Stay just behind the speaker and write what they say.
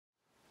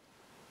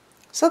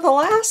So the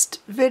last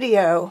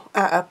video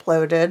I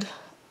uploaded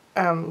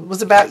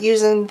was about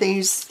using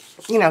these,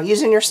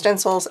 using your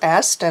stencils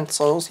as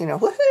stencils,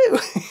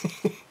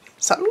 woohoo!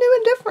 Something new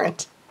and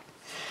different.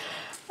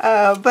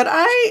 But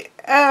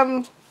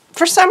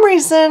for some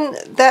reason,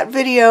 that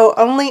video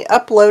only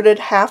uploaded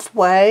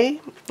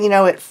halfway.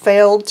 It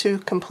failed to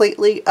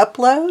completely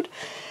upload.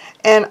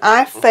 And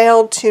I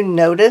failed to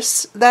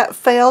notice that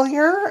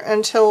failure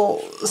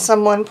until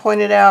someone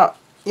pointed out,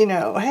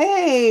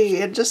 hey,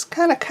 it just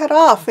kind of cut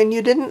off and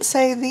you didn't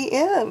say the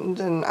end.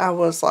 And I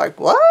was like,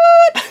 what?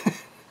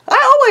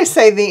 I always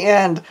say the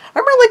end.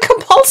 I'm really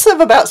compulsive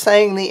about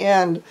saying the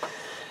end.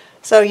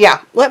 So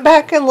yeah, went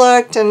back and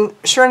looked, and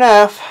sure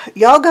enough,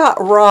 y'all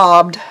got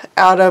robbed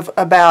out of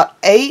about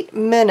 8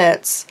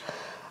 minutes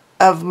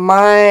of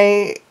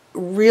my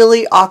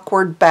really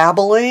awkward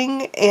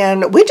babbling,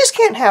 and we just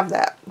can't have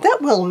that. That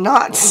will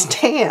not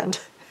stand.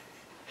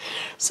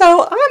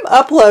 So I'm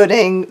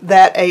uploading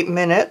that 8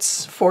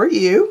 minutes for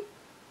you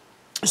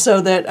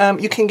so that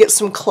you can get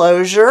some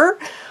closure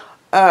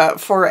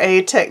for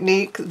a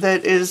technique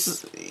that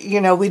is,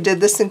 we did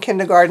this in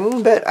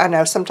kindergarten, but I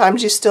know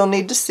sometimes you still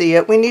need to see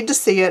it. We need to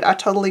see it. I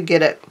totally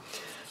get it.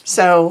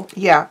 So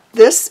yeah,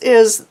 this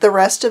is the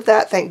rest of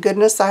that. Thank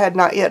goodness I had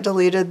not yet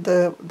deleted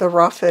the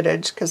raw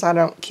footage because I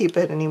don't keep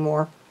it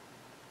anymore.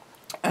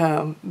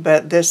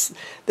 But this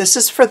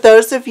is for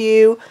those of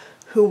you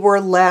who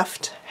were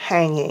left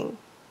hanging.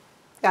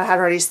 I had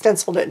already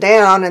stenciled it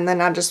down, and then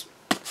I just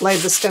laid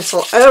the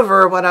stencil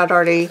over what I'd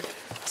already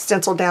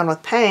stenciled down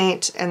with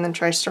paint and then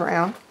traced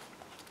around.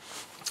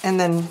 And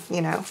then,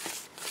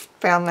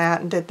 found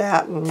that and did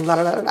that and blah,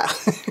 blah, blah, blah.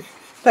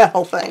 That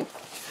whole thing.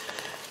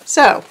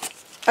 So,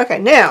 okay,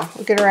 now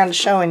we'll get around to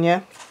showing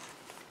you.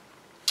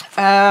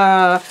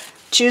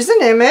 Choose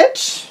an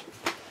image.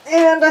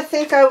 And I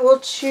think I will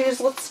choose,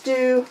 let's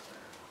do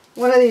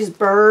one of these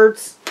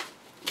birds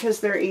because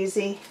they're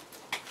easy.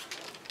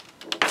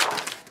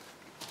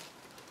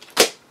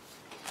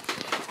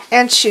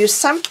 And choose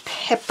some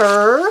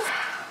pepper.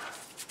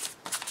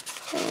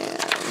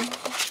 And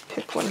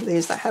pick one of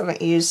these I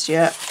haven't used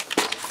yet.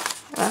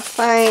 And I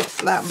think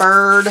that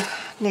bird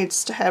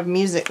needs to have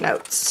music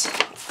notes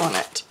on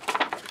it.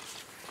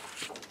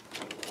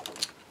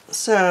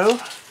 So,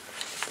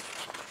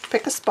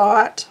 pick a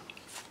spot.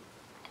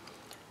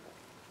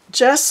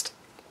 Just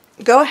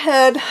go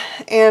ahead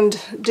and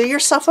do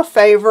yourself a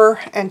favor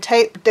and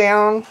tape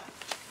down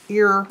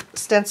your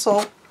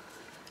stencil.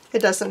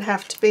 It doesn't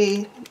have to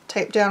be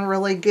taped down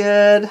really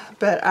good,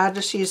 but I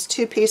just use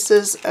 2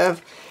 pieces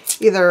of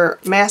either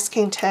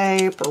masking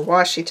tape or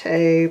washi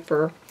tape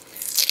or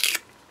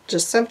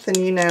just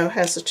something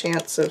has a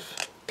chance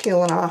of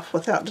peeling off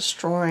without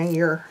destroying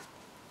your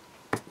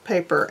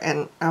paper.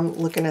 And I'm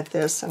looking at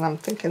this and I'm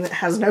thinking it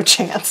has no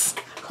chance.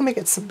 Let me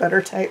get some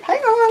better tape.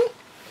 Hang on.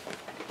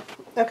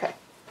 Okay,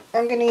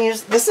 I'm going to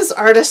use, this is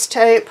artist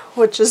tape,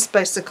 which is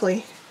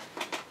basically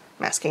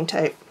masking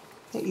tape.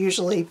 It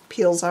usually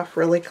peels off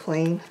really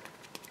clean.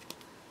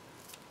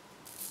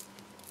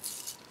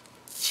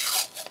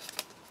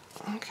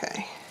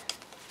 Okay.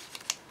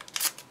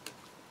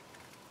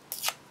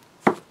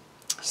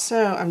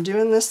 So I'm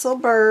doing this little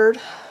bird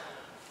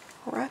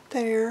right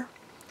there.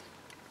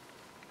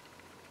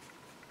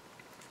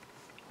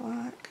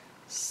 Like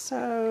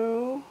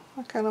so.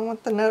 I kind of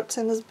want the notes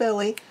in his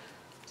belly.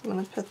 So I'm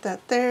going to put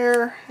that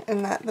there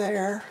and that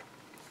there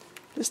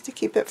just to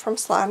keep it from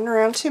sliding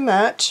around too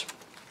much.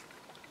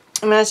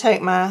 I'm going to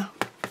take my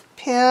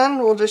pen.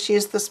 We'll just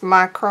use this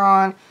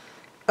Micron.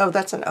 Oh,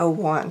 that's an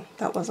 01.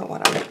 That wasn't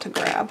what I meant to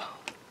grab.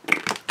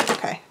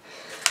 Okay.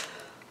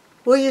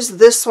 We'll use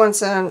this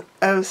one's an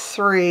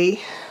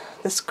 03,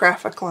 this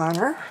graphic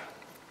liner.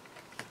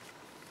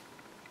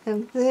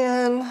 And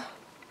then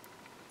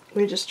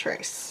we just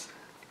trace.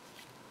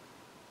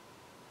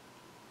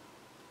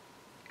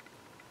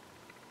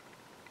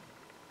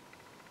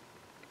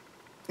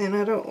 And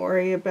I don't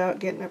worry about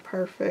getting it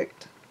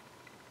perfect.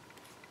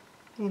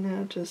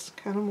 Just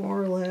kind of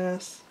more or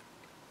less.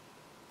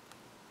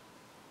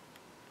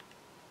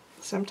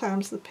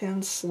 Sometimes the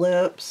pen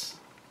slips.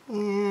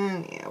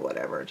 And yeah,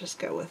 whatever, just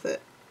go with it.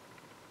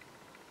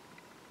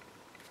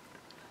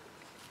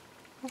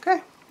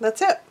 Okay,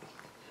 that's it.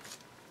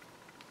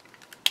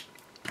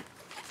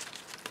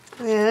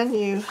 Then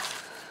you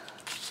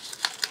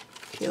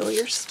peel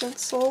your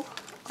stencil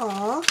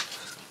off.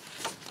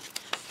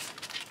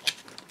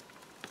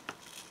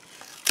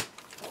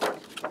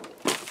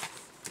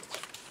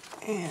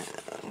 And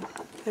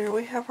there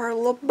we have our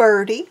little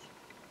birdie.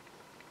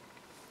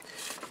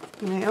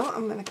 Now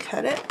I'm going to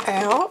cut it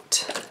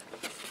out.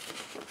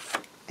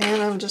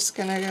 And I'm just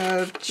going to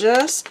go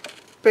just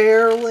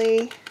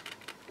barely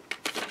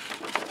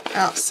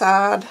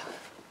outside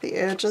the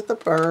edge of the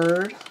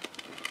bird.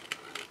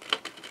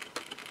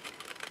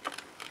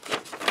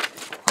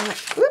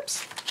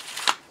 Oops.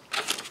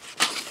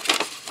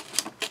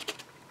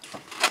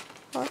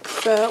 Like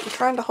so. I'm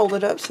trying to hold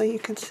it up so you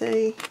can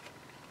see.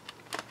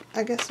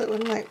 I guess it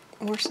would make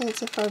more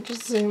sense if I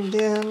just zoomed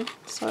in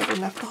so I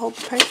didn't have to hold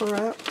the paper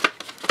up.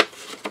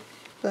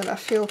 but I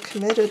feel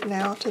committed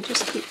now to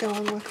just keep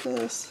going like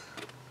this.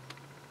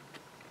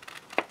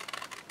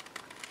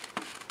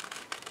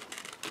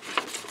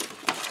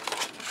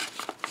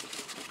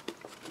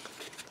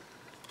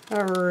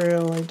 I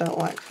really don't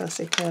like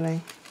fussy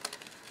cutting,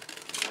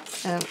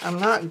 and I'm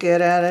not good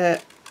at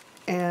it,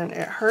 and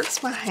it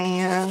hurts my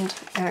hand,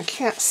 and I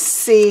can't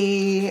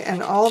see,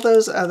 and all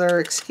those other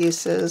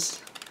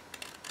excuses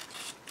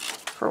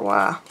for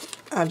why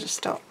I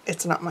just don't,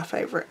 it's not my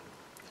favorite.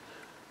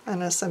 I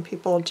know some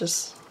people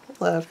just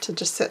love to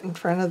just sit in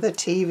front of the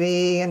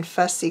TV and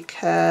fussy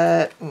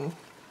cut, and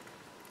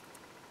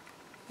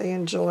they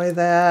enjoy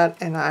that,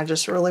 and I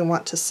just really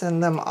want to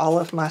send them all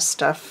of my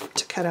stuff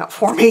to cut out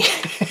for me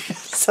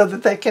so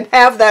that they can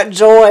have that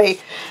joy,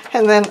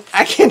 and then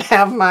I can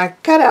have my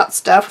cutout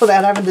stuff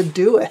without having to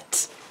do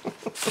it.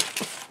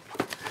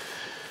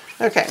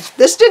 Okay,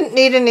 this didn't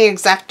need any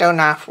X-Acto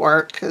knife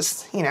work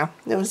because, you know,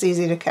 it was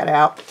easy to cut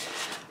out.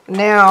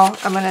 Now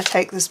I'm going to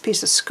take this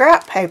piece of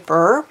scrap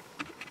paper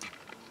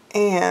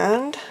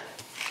and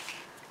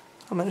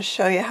I'm going to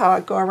show you how I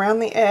go around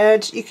the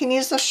edge. You can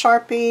use a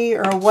Sharpie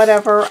or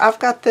whatever. I've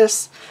got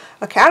this,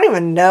 okay, I don't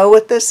even know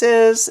what this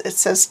is. It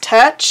says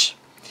touch.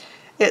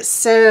 It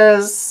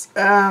says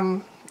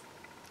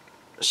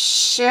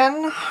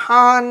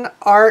Shinhan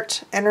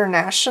Art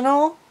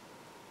International.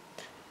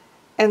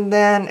 And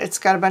then it's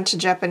got a bunch of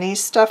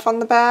Japanese stuff on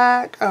the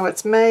back. Oh,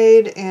 it's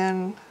made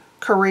in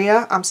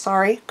Korea. I'm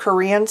sorry,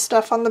 Korean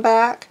stuff on the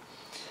back.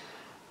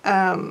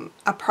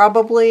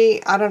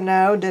 I don't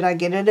know, did I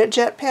get it at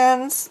Jet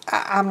Pens?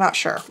 I'm not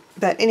sure.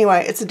 But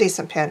anyway, it's a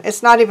decent pen.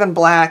 It's not even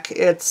black,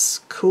 it's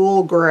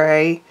cool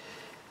gray.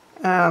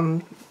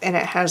 And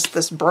it has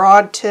this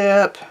broad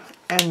tip,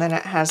 and then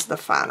it has the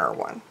finer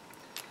one.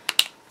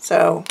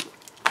 So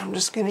I'm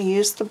just going to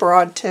use the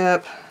broad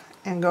tip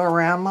and go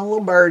around my little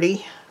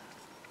birdie.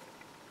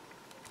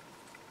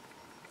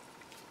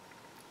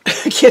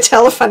 I can't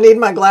tell if I need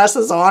my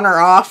glasses on or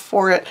off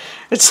for it.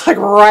 It's like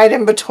right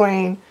in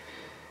between.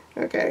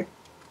 Okay.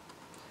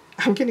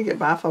 I'm going to get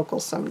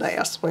bifocals someday,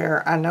 I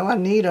swear. I know I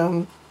need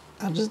them.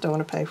 I just don't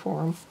want to pay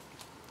for them.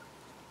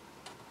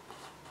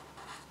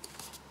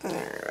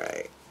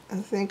 Alright. I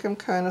think I'm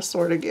kind of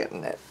sort of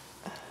getting it.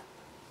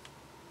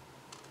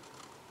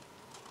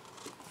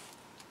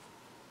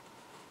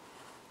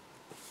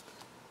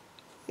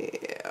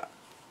 Yeah.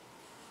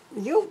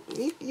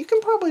 You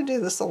can probably do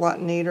this a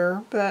lot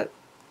neater, but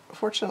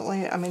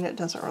fortunately, I mean, it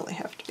doesn't really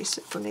have to be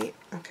super neat.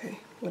 Okay,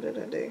 what did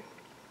I do?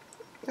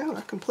 Oh,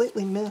 I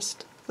completely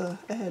missed the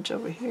edge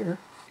over here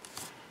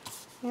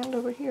and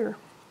over here.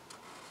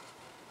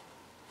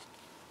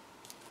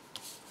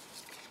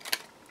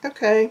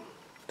 Okay,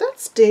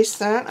 that's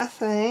decent, I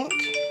think,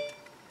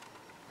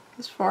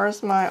 as far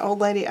as my old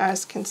lady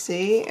eyes can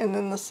see. And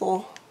then this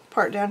little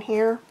part down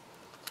here,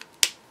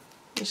 I'm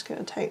just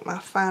going to take my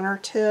finer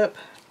tip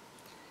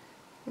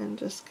and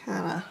just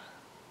kind of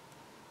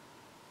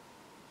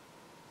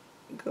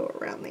go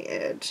around the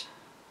edge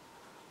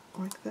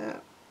like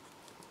that.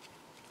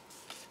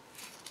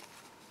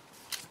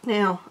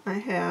 Now I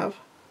have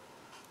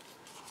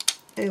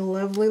a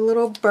lovely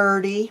little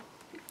birdie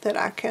that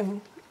I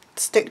can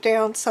stick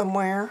down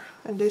somewhere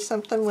and do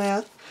something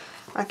with.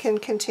 I can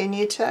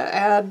continue to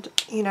add,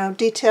 you know,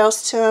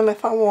 details to them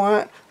if I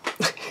want.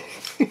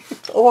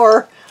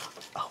 Or,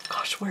 oh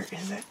gosh, where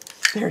is it?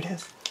 There it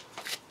is.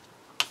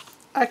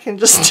 I can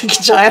just stick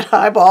a giant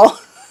eyeball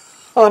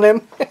on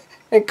him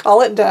and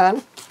call it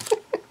done.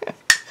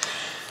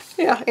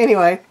 Yeah,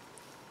 anyway,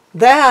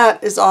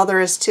 that is all there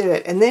is to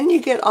it. And then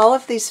you get all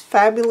of these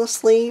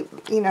fabulously,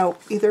 you know,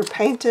 either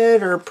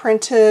painted or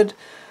printed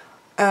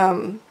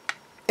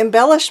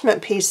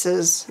embellishment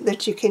pieces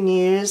that you can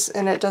use,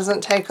 and it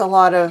doesn't take a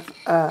lot of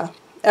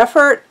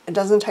effort. It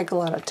doesn't take a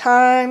lot of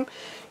time.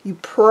 You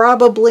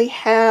probably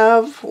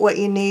have what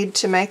you need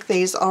to make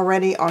these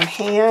already on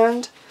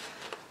hand.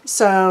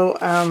 So,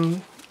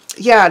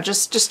 yeah,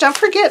 just don't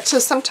forget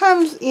to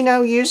sometimes, you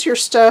know, use your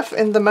stuff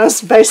in the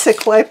most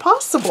basic way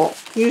possible.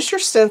 Use your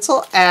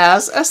stencil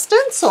as a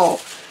stencil.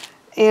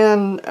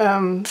 And,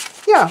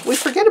 yeah, we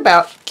forget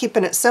about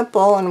keeping it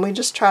simple, and we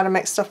just try to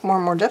make stuff more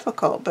and more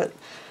difficult. But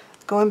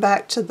going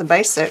back to the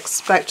basics,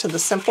 back to the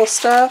simple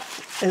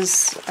stuff,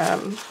 is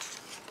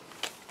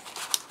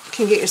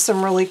can get you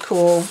some really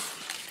cool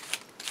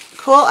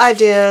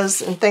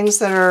ideas and things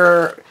that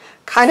are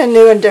kind of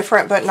new and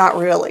different, but not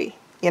really,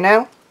 you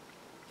know?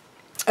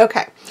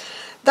 Okay,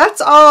 that's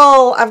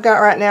all I've got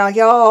right now,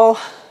 y'all.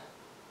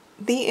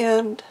 The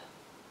end.